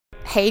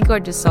Hey,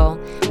 gorgeous soul.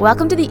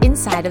 Welcome to the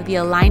inside of the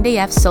Aligned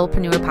AF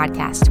Soulpreneur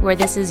podcast, where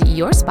this is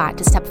your spot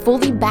to step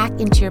fully back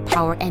into your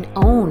power and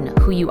own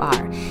who you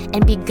are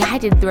and be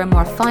guided through a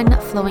more fun,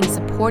 flowing,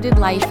 supported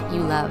life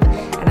you love.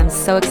 And I'm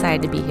so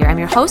excited to be here. I'm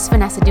your host,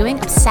 Vanessa Dewing,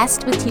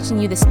 obsessed with teaching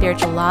you the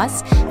spiritual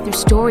laws through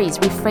stories,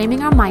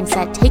 reframing our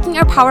mindset, taking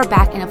our power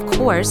back, and of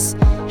course,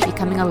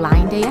 becoming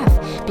aligned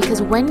AF.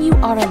 Because when you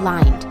are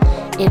aligned,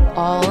 it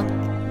all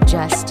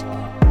just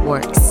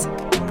works.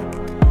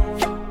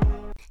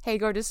 Hey,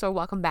 gorgeous soul,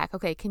 welcome back.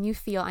 Okay, can you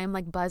feel I am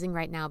like buzzing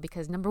right now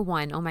because number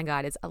one, oh my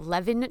God, it's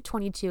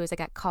 11:22 as I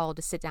got called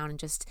to sit down and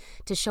just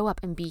to show up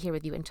and be here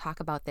with you and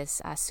talk about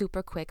this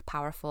super quick,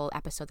 powerful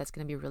episode that's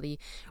going to be really,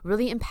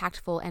 really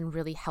impactful and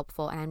really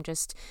helpful. And I'm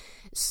just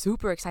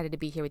super excited to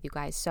be here with you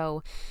guys.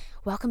 So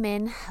welcome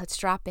in. Let's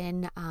drop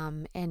in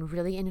and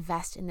really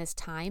invest in this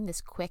time,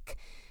 this quick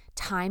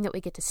time that we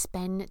get to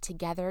spend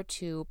together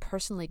to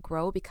personally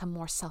grow, become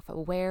more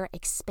self-aware,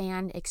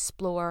 expand,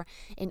 explore,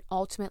 and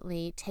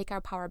ultimately take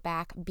our power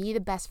back, be the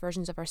best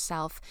versions of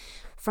ourselves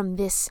from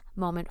this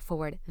moment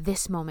forward,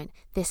 this moment,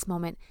 this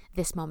moment,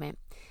 this moment.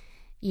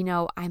 You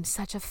know, I'm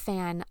such a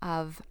fan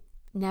of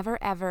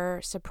never ever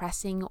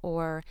suppressing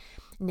or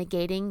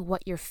negating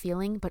what you're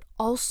feeling, but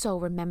also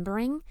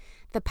remembering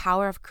the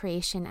power of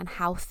creation and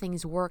how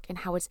things work and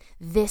how it's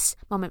this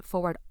moment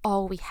forward.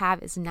 All we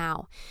have is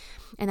now.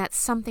 And that's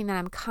something that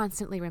I'm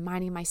constantly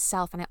reminding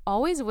myself. And I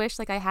always wish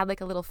like I had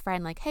like a little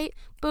friend like, hey,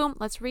 boom,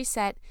 let's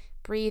reset,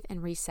 breathe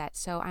and reset.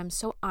 So I'm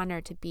so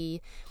honored to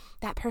be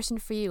that person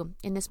for you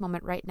in this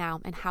moment right now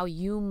and how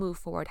you move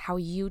forward, how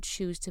you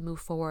choose to move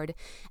forward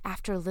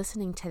after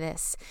listening to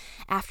this,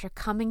 after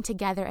coming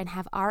together and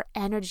have our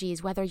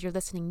energies, whether you're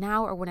listening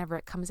now or whenever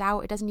it comes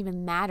out, it doesn't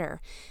even matter.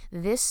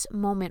 This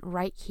moment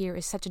right here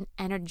is such an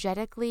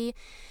energetically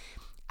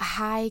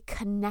high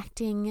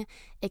connecting,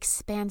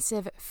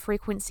 expansive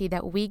frequency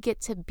that we get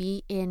to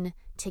be in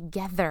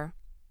together.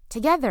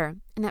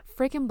 And that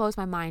freaking blows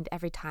my mind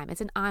every time.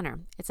 It's an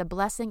honor. It's a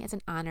blessing. It's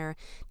an honor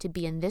to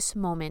be in this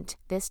moment,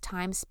 this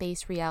time,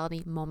 space,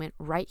 reality moment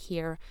right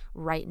here,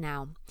 right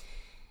now.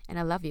 And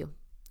I love you.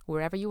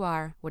 Wherever you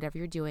are, whatever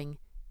you're doing,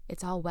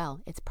 it's all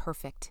well. It's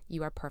perfect.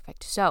 You are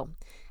perfect. So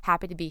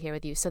happy to be here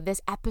with you. So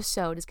this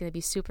episode is going to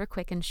be super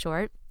quick and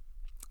short.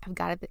 I've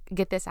got to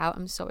get this out.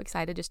 I'm so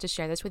excited just to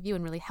share this with you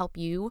and really help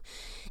you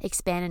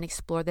expand and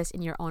explore this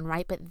in your own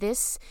right. But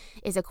this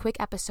is a quick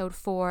episode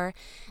for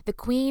the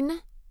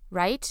queen,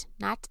 right?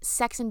 Not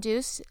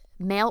sex-induced,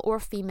 male or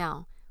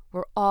female.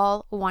 We're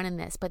all one in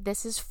this. But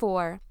this is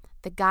for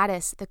the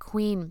goddess, the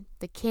queen,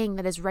 the king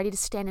that is ready to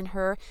stand in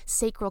her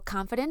sacral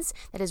confidence,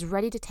 that is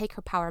ready to take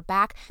her power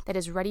back, that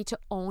is ready to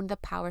own the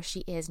power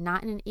she is,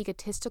 not in an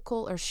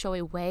egotistical or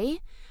showy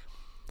way,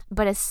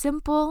 but a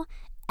simple,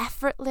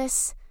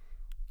 effortless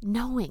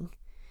knowing.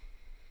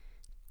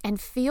 And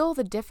feel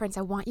the difference.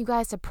 I want you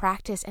guys to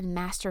practice and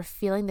master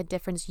feeling the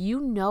difference. You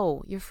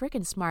know, you're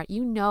freaking smart.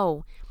 You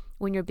know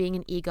when you're being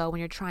an ego, when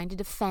you're trying to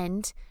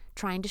defend,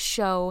 trying to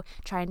show,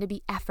 trying to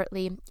be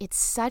effortlessly. It's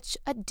such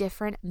a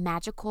different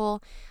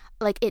magical,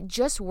 like it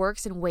just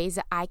works in ways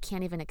that I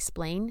can't even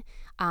explain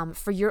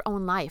for your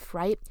own life,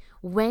 right?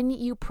 When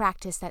you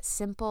practice that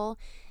simple,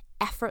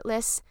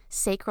 effortless,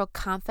 sacral,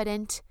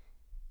 confident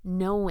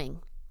knowing.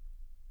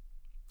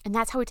 And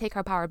that's how we take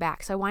our power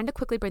back. So I wanted to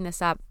quickly bring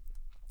this up.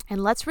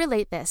 And let's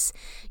relate this.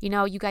 You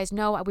know, you guys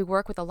know we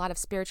work with a lot of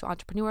spiritual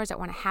entrepreneurs that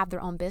want to have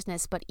their own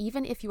business. But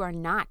even if you are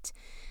not,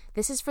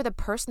 this is for the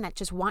person that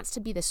just wants to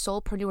be the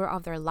soulpreneur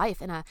of their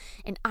life. And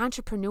an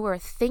entrepreneur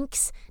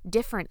thinks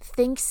different,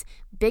 thinks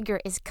bigger,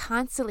 is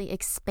constantly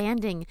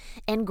expanding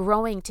and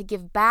growing to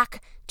give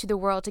back to the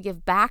world, to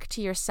give back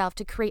to yourself,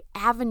 to create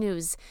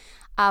avenues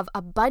of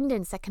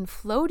abundance that can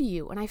flow to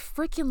you. And I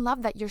freaking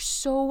love that. You're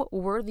so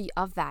worthy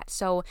of that.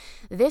 So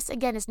this,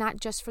 again, is not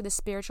just for the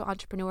spiritual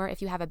entrepreneur.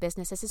 If you have a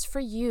business, this is for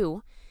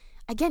you.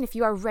 Again, if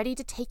you are ready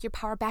to take your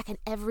power back in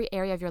every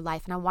area of your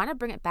life. And I want to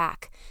bring it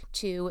back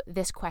to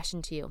this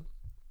question to you.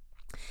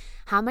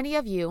 How many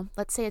of you,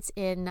 let's say it's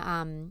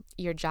in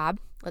your job,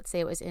 let's say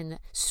it was in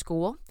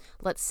school,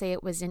 let's say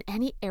it was in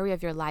any area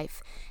of your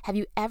life, have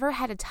you ever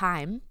had a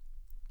time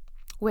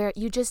where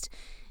you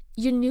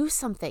knew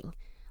something?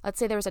 Let's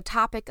say there was a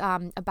topic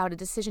about a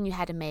decision you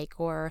had to make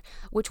or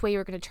which way you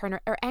were going to turn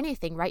or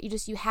anything, right?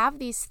 You have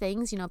these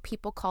things, you know,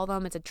 people call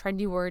them, it's a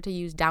trendy word to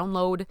use,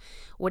 download,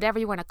 whatever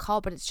you want to call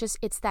it, but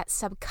it's that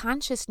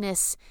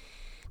subconsciousness,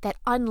 that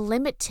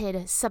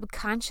unlimited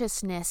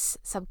subconscious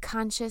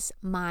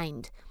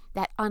mind,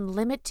 that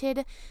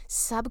unlimited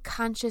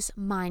subconscious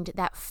mind,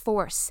 that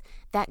force,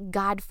 that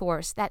God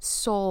force, that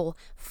soul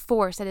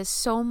force that is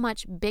so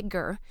much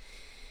bigger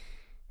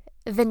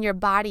than your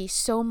body,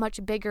 so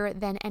much bigger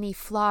than any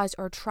flaws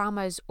or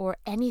traumas or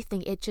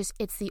anything.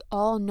 It's the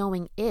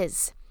all-knowing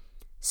is.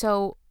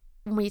 So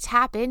when we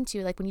tap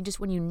into, like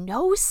when you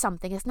know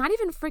something, it's not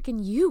even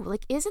freaking you.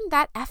 Like, isn't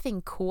that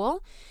effing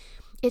cool?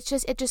 It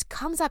just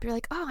comes up. You're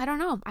like, oh, I don't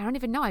know. I don't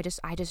even know. I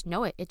just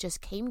know it. It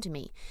just came to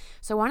me.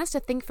 So I want us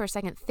to think for a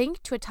second.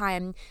 Think to a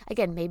time,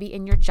 again, maybe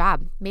in your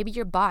job, maybe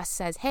your boss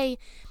says, hey,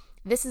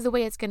 this is the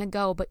way it's going to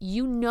go, but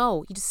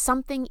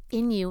something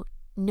in you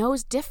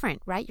knows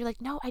different, right? You're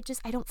like, no,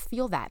 I don't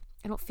feel that.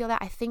 I don't feel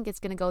that. I think it's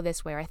going to go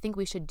this way, or I think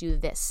we should do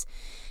this,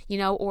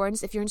 or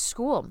if you're in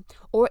school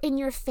or in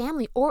your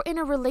family or in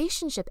a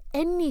relationship,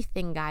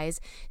 anything, guys,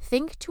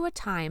 think to a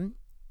time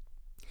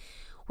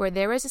where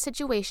there is a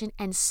situation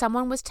and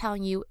someone was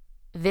telling you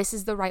this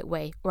is the right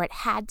way, or it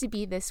had to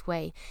be this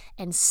way,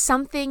 and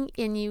something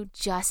in you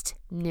just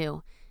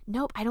knew,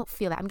 nope, I don't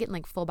feel that. I'm getting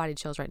like full body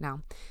chills right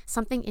now.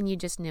 Something in you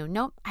just knew,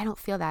 nope, I don't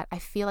feel that. I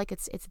feel like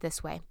it's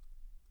this way.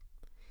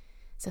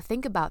 So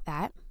think about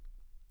that.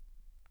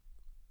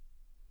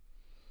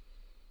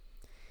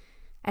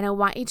 And I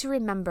want you to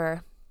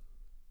remember,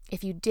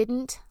 if you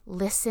didn't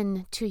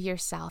listen to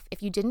yourself,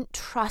 if you didn't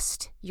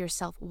trust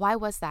yourself, why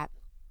was that?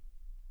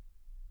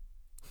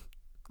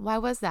 Why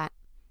was that?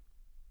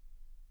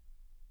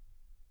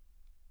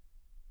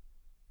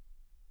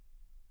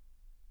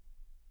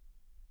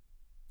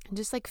 And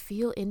just like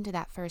feel into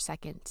that for a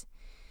second.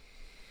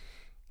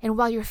 And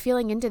while you're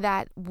feeling into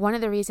that, one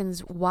of the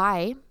reasons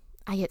why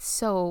I get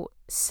so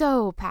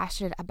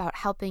passionate about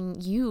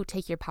helping you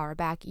take your power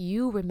back,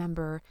 you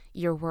remember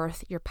your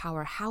worth, your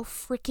power, how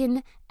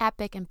freaking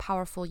epic and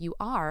powerful you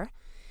are,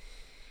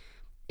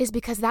 is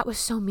because that was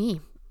so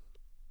me.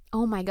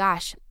 Oh my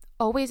gosh.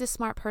 Always a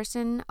smart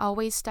person,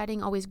 always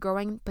studying, always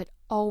growing, but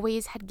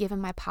always had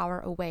given my power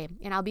away.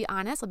 And I'll be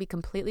honest, I'll be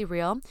completely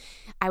real.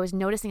 I was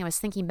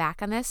thinking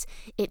back on this.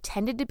 It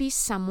tended to be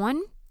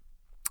someone,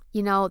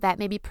 that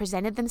maybe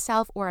presented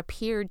themselves or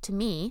appeared to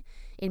me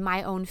in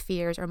my own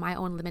fears or my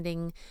own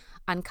limiting,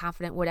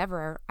 unconfident,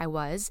 whatever I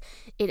was.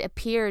 It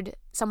appeared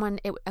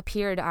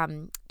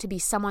to be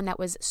someone that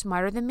was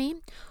smarter than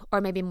me,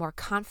 or maybe more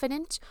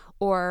confident,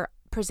 or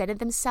presented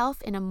themselves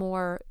in a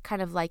more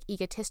kind of like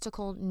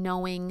egotistical,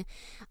 knowing,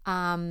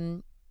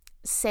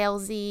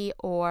 salesy,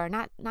 or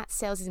not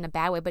salesy in a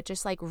bad way, but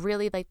just like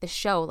really like the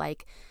show,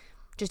 like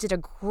just did a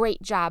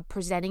great job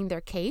presenting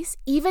their case,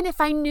 even if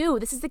I knew,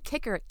 this is the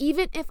kicker,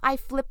 even if I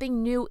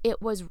flipping knew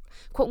it was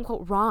quote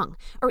unquote wrong,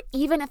 or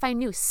even if I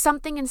knew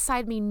something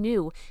inside me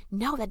knew,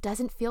 no, that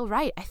doesn't feel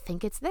right. I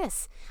think it's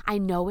this. I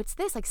know it's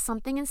this. Like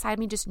something inside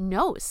me just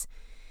knows.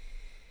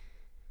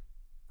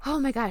 Oh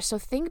my gosh. So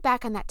think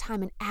back on that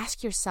time and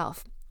ask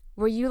yourself,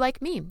 were you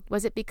like me?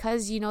 Was it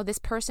because, this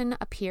person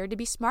appeared to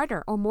be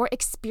smarter or more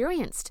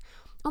experienced?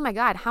 Oh my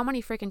God, how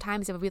many freaking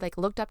times have we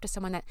looked up to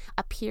someone that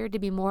appeared to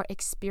be more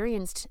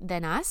experienced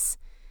than us,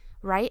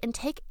 right? And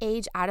take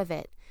age out of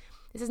it.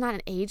 This is not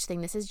an age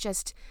thing. This is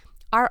just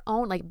our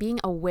own, being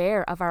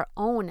aware of our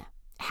own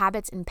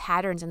habits and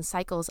patterns and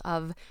cycles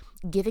of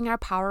giving our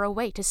power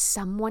away to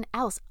someone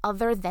else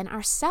other than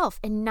ourselves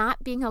and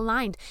not being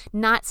aligned,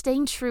 not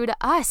staying true to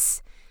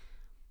us.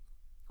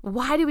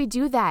 Why do we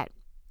do that?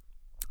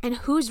 And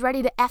who's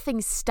ready to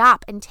effing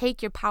stop and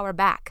take your power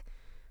back?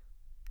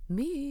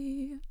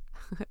 Me.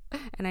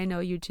 And I know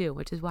you too,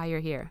 which is why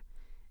you're here.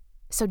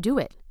 So do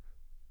it.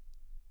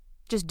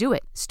 Just do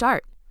it.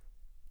 Start.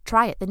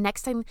 Try it. The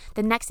next thing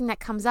that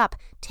comes up,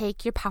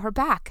 take your power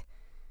back.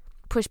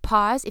 Push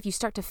pause if you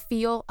start to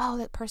feel, oh,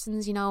 that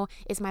person's,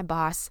 is my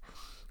boss,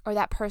 or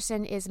that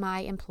person is my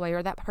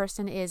employer, that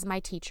person is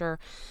my teacher,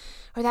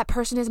 or that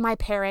person is my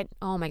parent.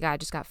 Oh my God,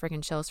 just got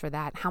freaking chills for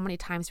that. How many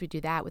times we do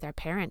that with our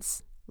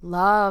parents?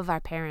 Love our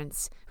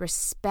parents.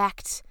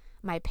 Respect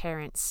my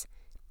parents.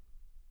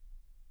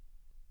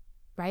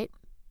 Right?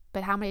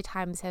 But how many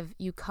times have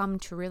you come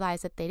to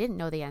realize that they didn't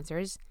know the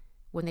answers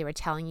when they were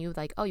telling you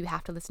oh, you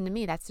have to listen to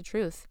me. That's the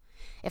truth.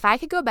 If I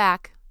could go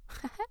back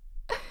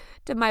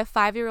to my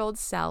 5-year-old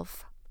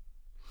self,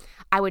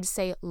 I would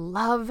say,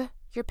 love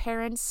your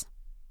parents,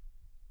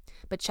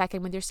 but check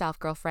in with yourself,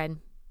 girlfriend.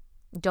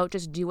 Don't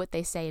just do what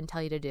they say and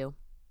tell you to do.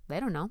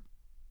 They don't know.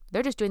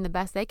 They're just doing the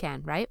best they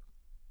can, right?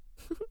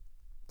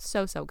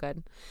 So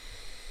good.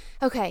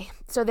 Okay,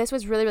 so this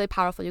was really, really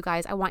powerful, you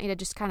guys. I want you to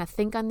just kind of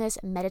think on this,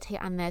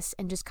 meditate on this,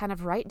 and just kind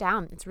of write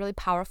down. It's really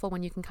powerful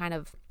when you can kind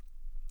of,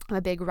 I'm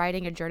a big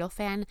writing and journal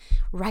fan,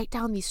 write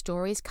down these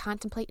stories,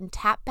 contemplate and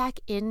tap back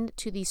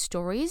into these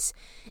stories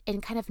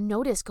and kind of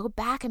notice, go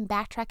back and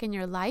backtrack in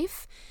your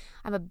life.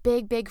 I'm a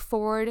big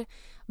forward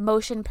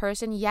motion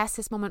person. Yes,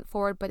 this moment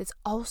forward, but it's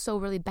also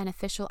really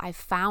beneficial. I've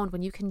found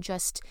when you can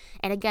just,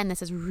 and again,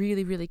 this is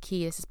really, really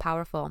key. This is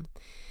powerful.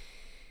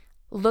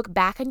 Look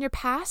back on your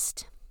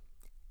past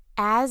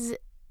as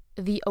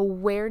the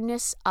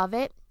awareness of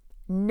it,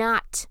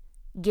 not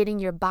getting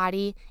your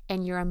body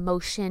and your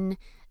emotion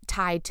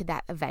tied to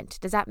that event.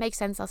 Does that make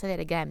sense? I'll say that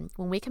again.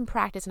 When we can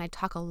practice, and I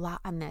talk a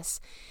lot on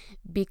this,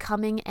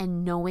 becoming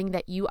and knowing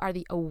that you are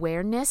the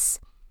awareness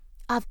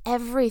of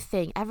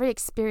everything, every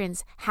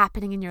experience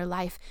happening in your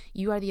life,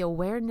 you are the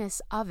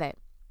awareness of it,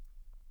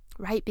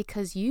 right?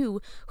 Because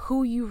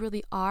who you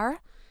really are,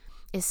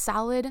 is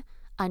solid,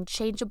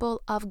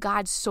 unchangeable, of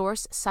God's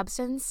source,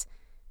 substance,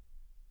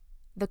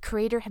 the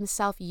creator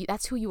himself.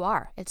 That's who you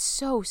are. It's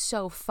so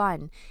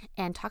fun.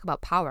 And talk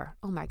about power.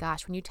 Oh my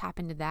gosh, when you tap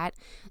into that,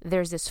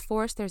 there's this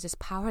force, there's this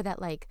power that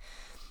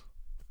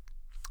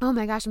oh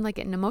my gosh, I'm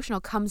getting emotional,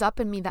 comes up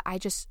in me that I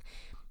just,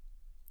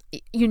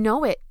 it,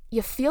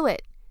 you feel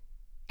it.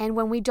 And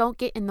when we don't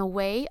get in the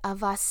way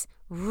of us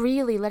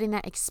really letting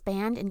that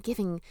expand and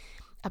giving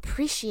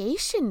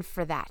appreciation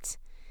for that,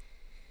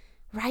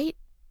 right?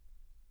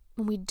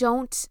 When we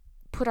don't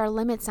put our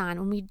limits on,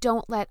 when we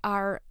don't let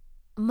our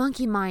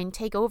monkey mind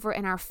take over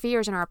and our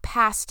fears and our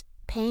past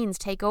pains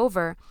take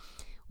over,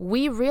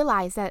 we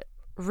realize that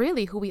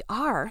really who we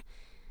are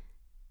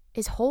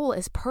is whole,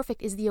 is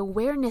perfect, is the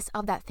awareness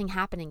of that thing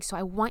happening. So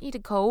I want you to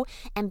go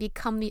and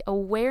become the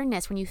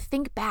awareness when you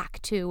think back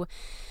to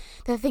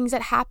the things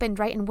that happened,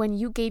 right? And when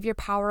you gave your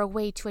power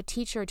away to a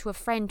teacher, to a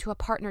friend, to a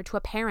partner, to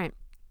a parent,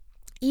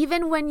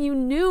 even when you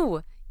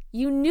knew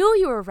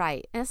you were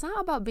right. And it's not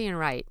about being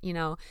right,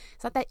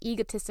 it's not that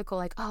egotistical,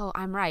 like, oh,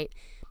 I'm right.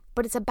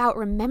 But it's about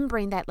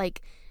remembering that,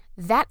 like,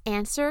 that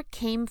answer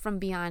came from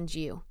beyond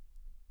you.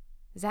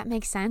 Does that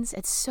make sense?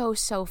 It's so,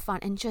 so fun.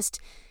 And just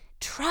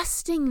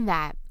trusting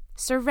that,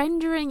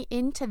 surrendering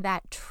into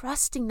that,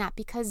 trusting that,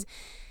 because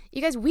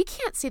you guys, we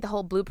can't see the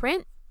whole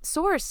blueprint.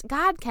 Source,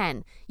 God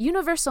can.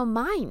 Universal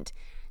mind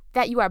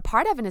that you are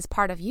part of and is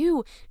part of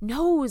you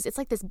knows. It's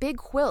like this big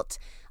quilt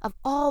of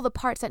all the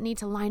parts that need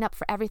to line up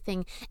for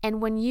everything.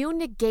 And when you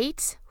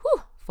negate,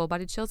 full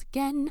body chills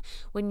again,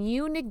 when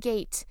you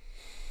negate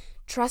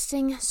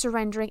trusting,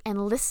 surrendering,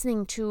 and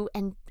listening to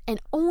and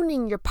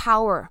owning your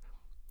power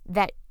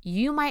that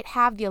you might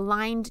have the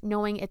aligned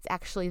knowing it's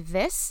actually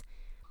this,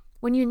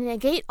 when you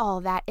negate all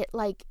that,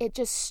 it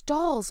just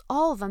stalls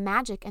all the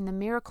magic and the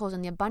miracles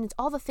and the abundance,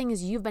 all the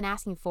things you've been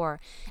asking for.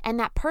 And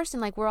that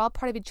person, like, we're all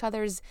part of each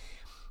other's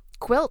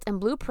quilt and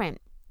blueprint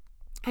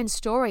and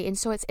story. And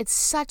so it's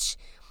such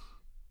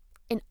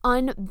an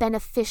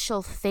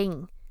unbeneficial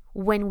thing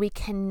when we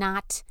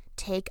cannot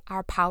take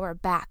our power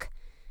back.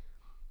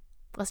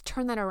 Let's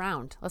turn that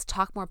around. Let's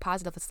talk more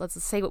positive.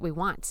 Let's say what we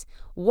want.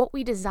 What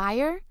we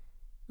desire,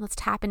 let's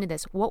tap into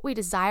this. What we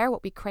desire,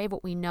 what we crave,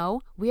 what we know,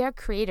 we are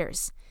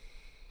creators.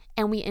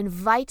 And we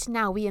invite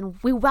now, we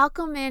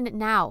welcome in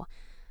now,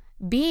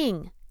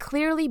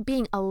 clearly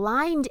being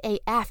aligned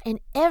AF in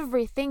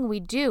everything we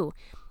do,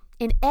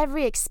 in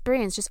every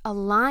experience, just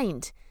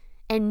aligned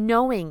and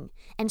knowing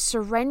and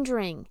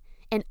surrendering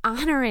and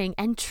honoring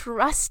and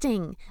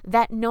trusting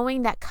that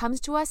knowing that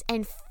comes to us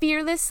and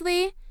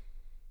fearlessly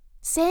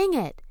saying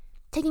it,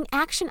 taking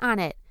action on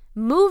it,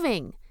 move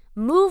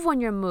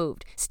when you're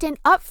moved, stand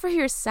up for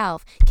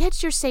yourself,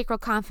 get your sacral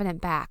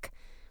confidence back.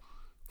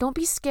 Don't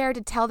be scared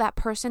to tell that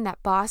person,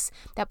 that boss,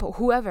 that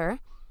whoever,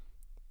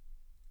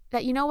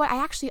 that, you know what,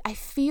 I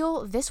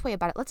feel this way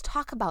about it. Let's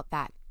talk about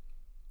that.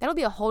 That'll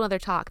be a whole other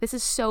talk. This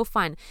is so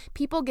fun.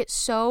 People get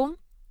so,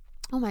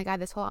 oh my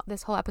God, this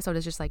whole episode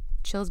is just like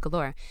chills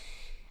galore.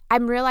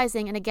 I'm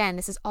realizing, and again,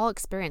 this is all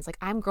experience. Like,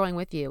 I'm growing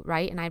with you,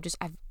 right? And I've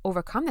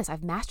overcome this.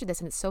 I've mastered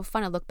this, and it's so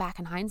fun to look back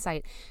in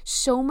hindsight.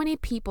 So many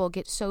people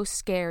get so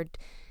scared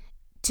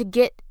to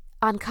get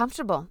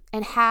uncomfortable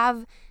and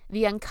have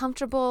the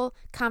uncomfortable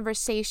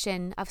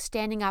conversation of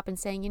standing up and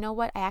saying, you know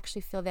what, I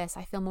actually feel this.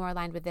 I feel more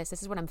aligned with this.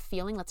 This is what I'm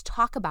feeling. Let's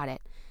talk about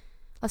it.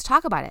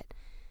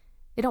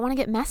 They don't want to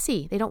get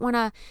messy. They don't want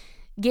to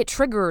get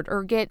triggered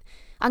or get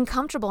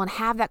uncomfortable and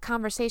have that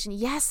conversation.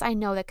 Yes, I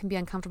know that can be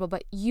uncomfortable,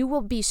 but you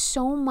will be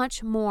so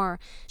much more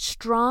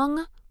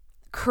strong,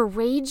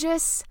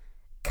 courageous,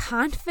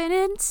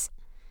 confident,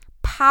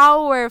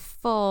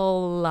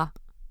 powerful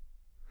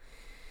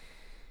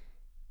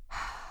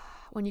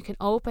when you can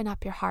open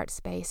up your heart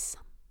space,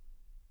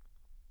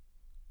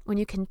 when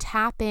you can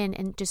tap in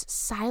and just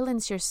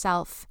silence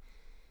yourself,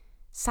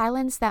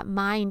 silence that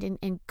mind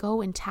and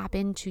go and tap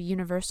into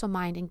universal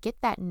mind and get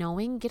that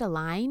knowing, get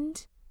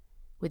aligned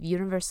with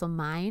universal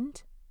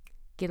mind,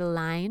 get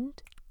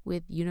aligned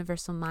with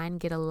universal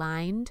mind, get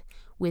aligned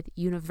with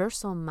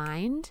universal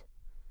mind,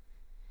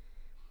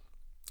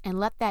 and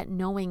let that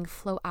knowing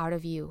flow out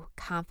of you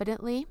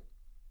confidently,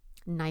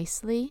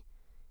 nicely,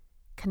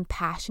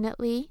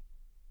 compassionately,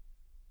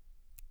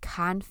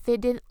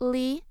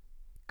 confidently,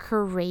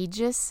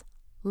 courageously,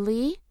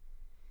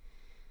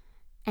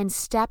 and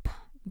step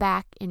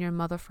back in your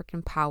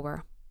motherfucking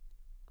power.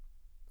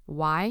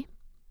 Why?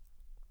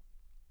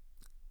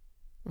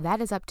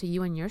 That is up to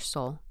you and your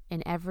soul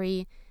and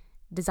every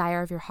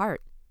desire of your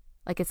heart.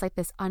 Like, it's like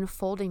this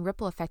unfolding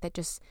ripple effect that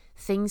just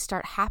things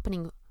start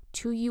happening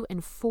to you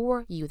and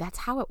for you. That's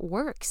how it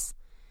works.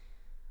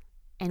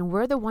 And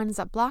we're the ones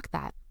that block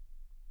that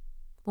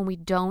when we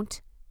don't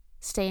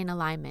stay in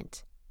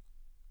alignment.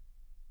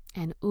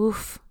 And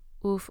oof,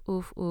 woo.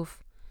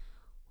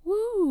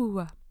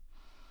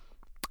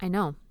 I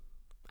know,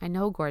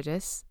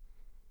 gorgeous.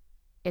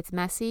 It's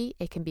messy.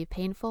 It can be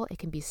painful. It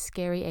can be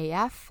scary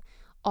AF.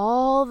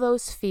 All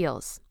those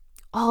feels.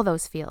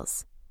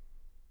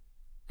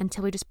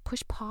 Until we just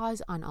push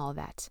pause on all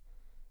that.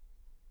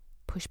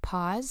 Push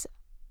pause,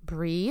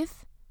 breathe,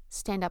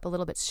 stand up a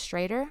little bit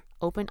straighter,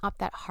 open up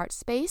that heart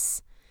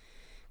space,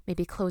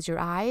 maybe close your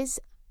eyes,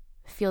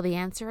 feel the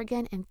answer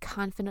again, and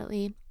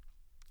confidently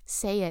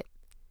say it.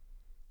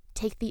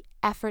 Take the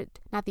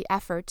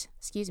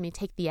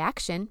take the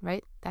action,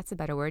 right? That's a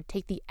better word.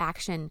 Take the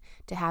action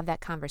to have that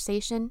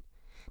conversation,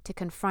 to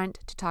confront,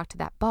 to talk to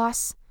that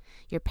boss,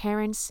 your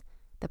parents,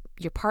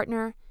 your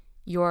partner,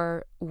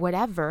 your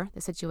whatever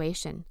the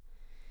situation.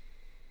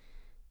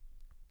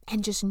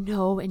 And just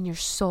know in your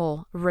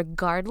soul,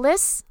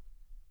 regardless,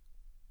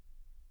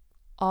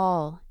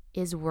 all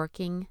is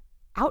working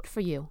out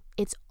for you.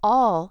 It's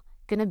all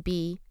going to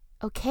be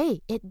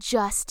okay. It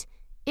just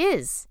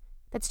is.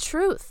 That's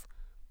truth.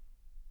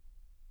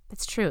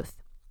 That's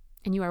truth.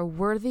 And you are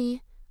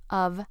worthy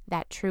of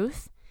that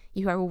truth.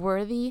 You are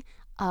worthy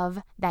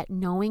of that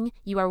knowing.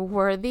 You are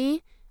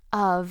worthy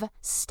of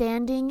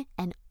standing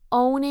and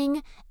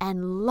owning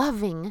and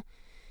loving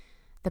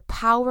the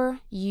power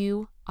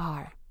you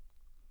are.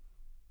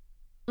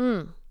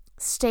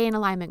 Stay in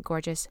alignment,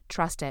 gorgeous.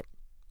 Trust it.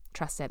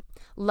 Trust it.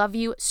 Love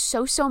you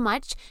so, so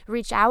much.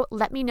 Reach out.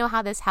 Let me know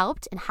how this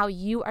helped and how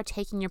you are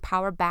taking your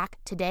power back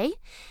today.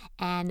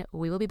 And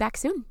we will be back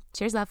soon.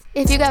 Cheers, love.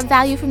 If you got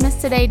value from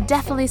this today,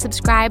 definitely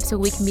subscribe so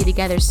we can be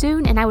together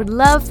soon. And I would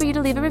love for you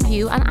to leave a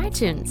review on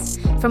iTunes.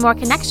 For more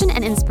connection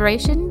and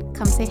inspiration,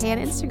 come say hey on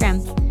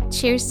Instagram.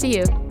 Cheers to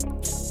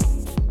you.